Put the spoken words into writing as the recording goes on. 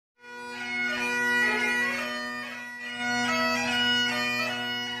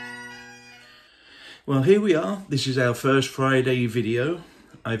Well, here we are. This is our first Friday video.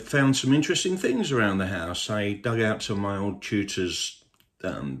 I've found some interesting things around the house. I dug out some of my old tutor's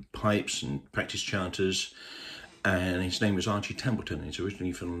pipes and practice chanters, and his name was Archie Templeton. He's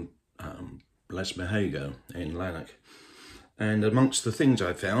originally from Lesmahago in Lanark. And amongst the things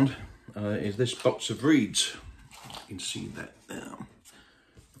I found is this box of reeds. You can see that now.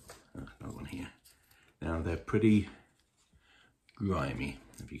 Another one here. Now they're pretty grimy,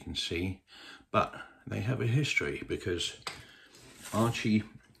 if you can see, but they have a history because Archie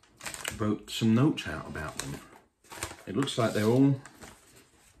wrote some notes out about them. It looks like they're all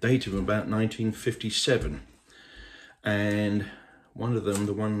dated from about 1957, and one of them,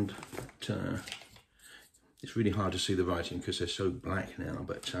 the one that, it's really hard to see the writing because they're so black now,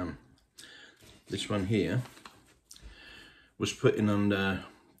 but this one here was put in on the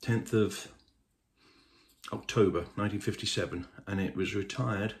 10th of October 1957, and it was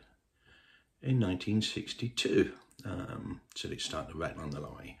retired in 1962. So they started to rattle on the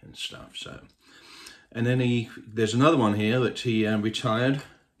lorry and stuff. So, and then there's another one here that he retired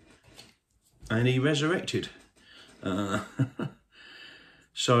and he resurrected.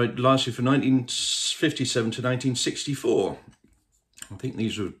 So it lasted from 1957 to 1964. I think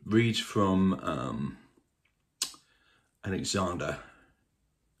these were reeds from Alexander,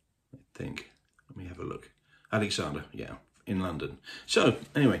 I think. Let me have a look. Alexander, yeah, in London. So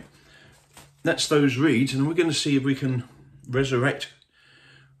anyway, that's those reeds, and we're going to see if we can resurrect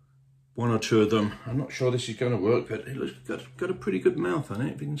one or two of them. I'm not sure this is going to work, but it looks got a pretty good mouth on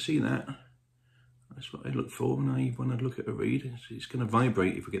it, if you can see that. That's what I look for when I look at a reed. It's going to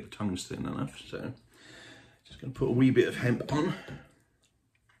vibrate if we get the tongues thin enough. So just going to put a wee bit of hemp on,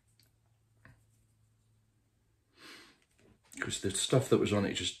 because the stuff that was on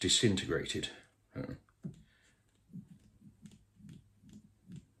it just disintegrated. Right.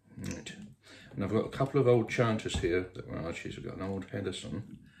 And I've got a couple of old chanters here that were Archie's. I've got an old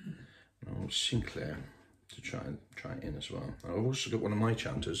Henderson, an old Sinclair to try it in as well. I've also got one of my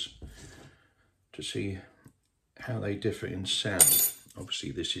chanters to see how they differ in sound.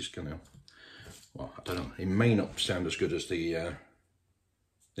 Obviously this is gonna, well, I don't know, it may not sound as good as the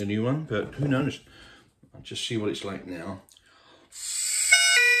new one, but who knows. I'll just see what it's like now.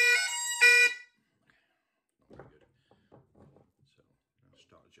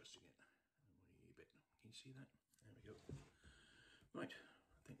 See that? There we go. Right, I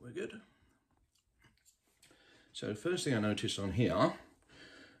think we're good. So first thing I noticed on here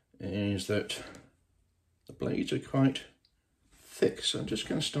is that the blades are quite thick, so I'm just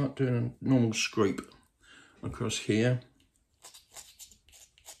going to start doing a normal scrape across here.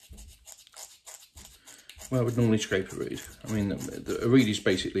 Well, I would normally scrape a reed. I mean, a reed is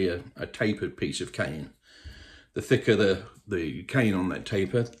basically a tapered piece of cane. The thicker the cane on that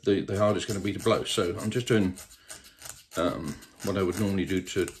taper, the harder it's going to be to blow. So I'm just doing what I would normally do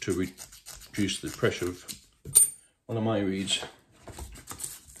to reduce the pressure of one of my reeds.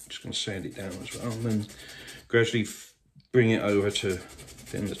 Just going to sand it down as well, and then gradually bring it over to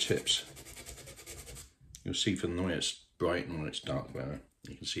thin the tips. You'll see from the way it's bright and when it's dark where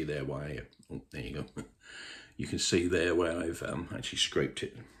you can see there why. Oh, there you go. You can see there where I've actually scraped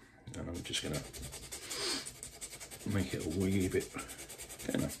it, and I'm just going to make it a wee bit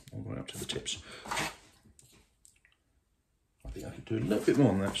thinner all the way up to the tips. I think I could do a little bit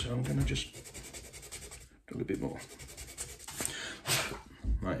more than that, so I'm going to just do a little bit more.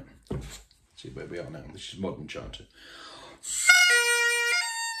 Right, see where we are now. This is modern chanter.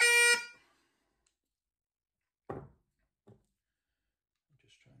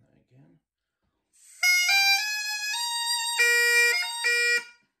 Just try that again.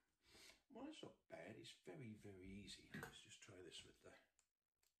 Well, it's not bad. It's very, very easy. Let's just try this with the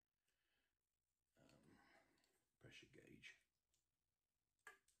pressure gauge.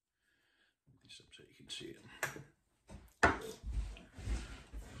 Put this up so you can see it.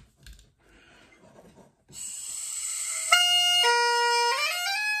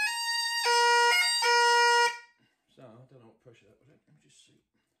 So I don't know what pressure that was at. Let me just see.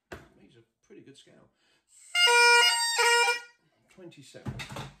 These are pretty good scale. 27.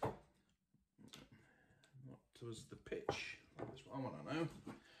 What was the pitch? That's what I want to know.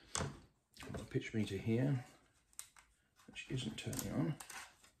 I've got a pitch meter here, which isn't turning on.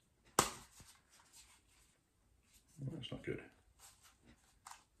 Well, that's not good.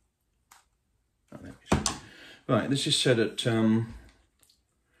 Oh, there it is. Right, this is set at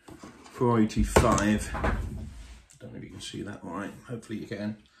 485. I don't know if you can see that all right. Hopefully you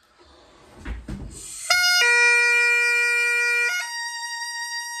can.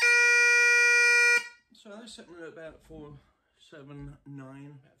 So that's something about 4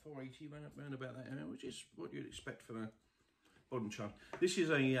 479, about 480, round about that area, which is what you'd expect from a modern chanter. This is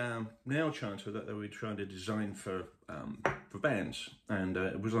a nail chanter that they were trying to design for bands, and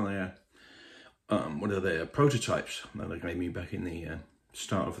it was on their one of their prototypes that they gave me back in the end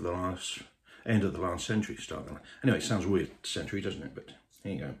of the last century. Anyway, it sounds weird, century, doesn't it? But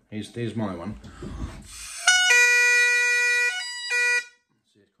here you go. Here's my one.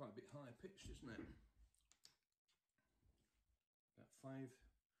 See, it's quite a bit higher pitched, isn't it? About 5.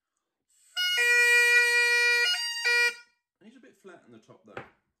 He's a bit flat on the top though,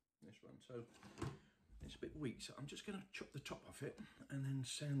 this one, so it's a bit weak. So I'm just going to chop the top off it and then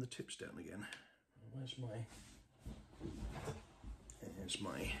sand the tips down again. Here's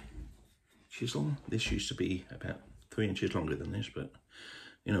my chisel. This used to be about 3 inches longer than this, but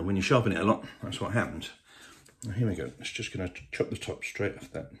you know, when you sharpen it a lot, that's what happens. Now, here we go. It's just going to chop the top straight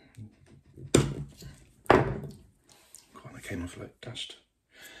off that. God, that came off like dust.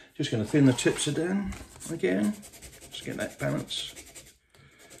 Just going to thin the tips down again. Just get that balance.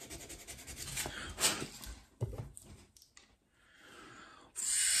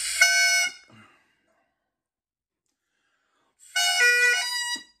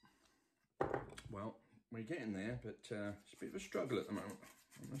 Well, we're getting there, but it's a bit of a struggle at the moment,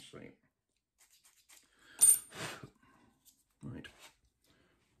 I must say. Right.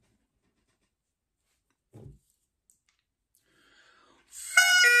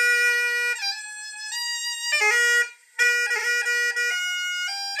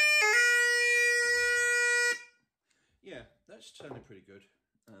 Yeah, that's sounding pretty good.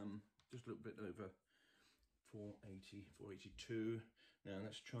 Just a little bit over 480, 482. Now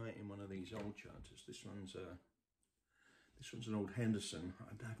let's try it in one of these old chanters. This one's an old Henderson. I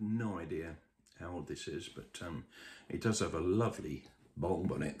have no idea how old this is, but it does have a lovely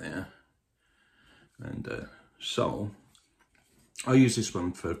bulb on it there. And so I use this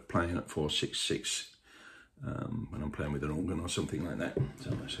one for playing at 466 when I'm playing with an organ or something like that.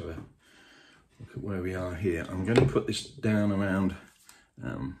 So let's have a look at where we are here. I'm going to put this down around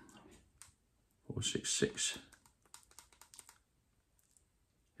 466.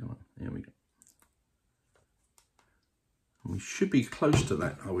 Come on, there we go. And we should be close to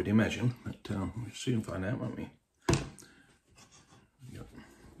that, I would imagine, but we'll soon find out, won't we? Yep.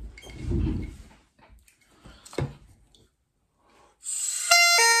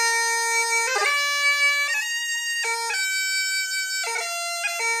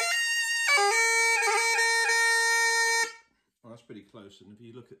 Well, that's pretty close, and if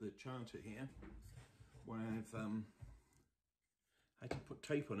you look at the chanter here, where I've had to put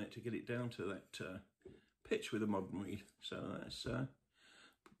tape on it to get it down to that pitch with a modern reed. So let's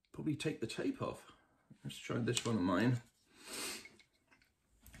probably take the tape off. Let's try this one of mine.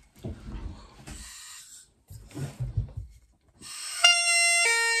 Oh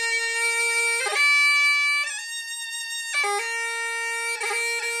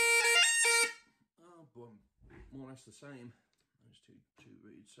boy, more or less the same. Those two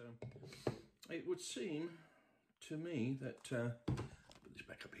reeds. So it would seem to me that put this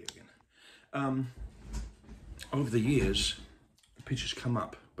back up here again. Over the years, the pitch has come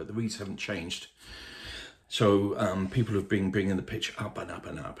up, but the reeds haven't changed. So people have been bringing the pitch up and up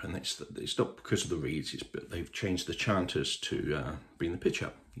and up, and it's not because of the reeds, but they've changed the chanters to bring the pitch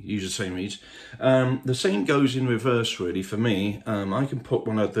up. You use the same reeds. The same goes in reverse, really, for me. I can put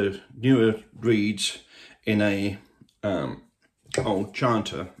one of the newer reeds in a old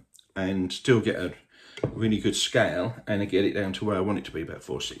chanter and still get a really good scale and get it down to where I want it to be, about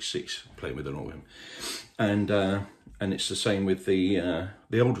 466, playing with an organ. And it's the same with the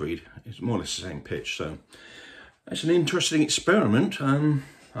old reed. It's more or less the same pitch. So that's an interesting experiment. I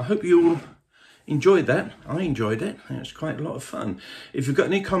hope you all enjoyed that. I enjoyed it. It's quite a lot of fun. If you've got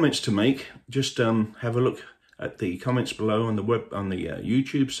any comments to make, just have a look at the comments below on the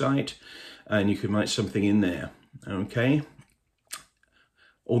YouTube site, and you can write something in there. Okay.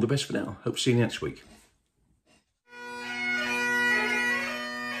 All the best for now. Hope to see you next week.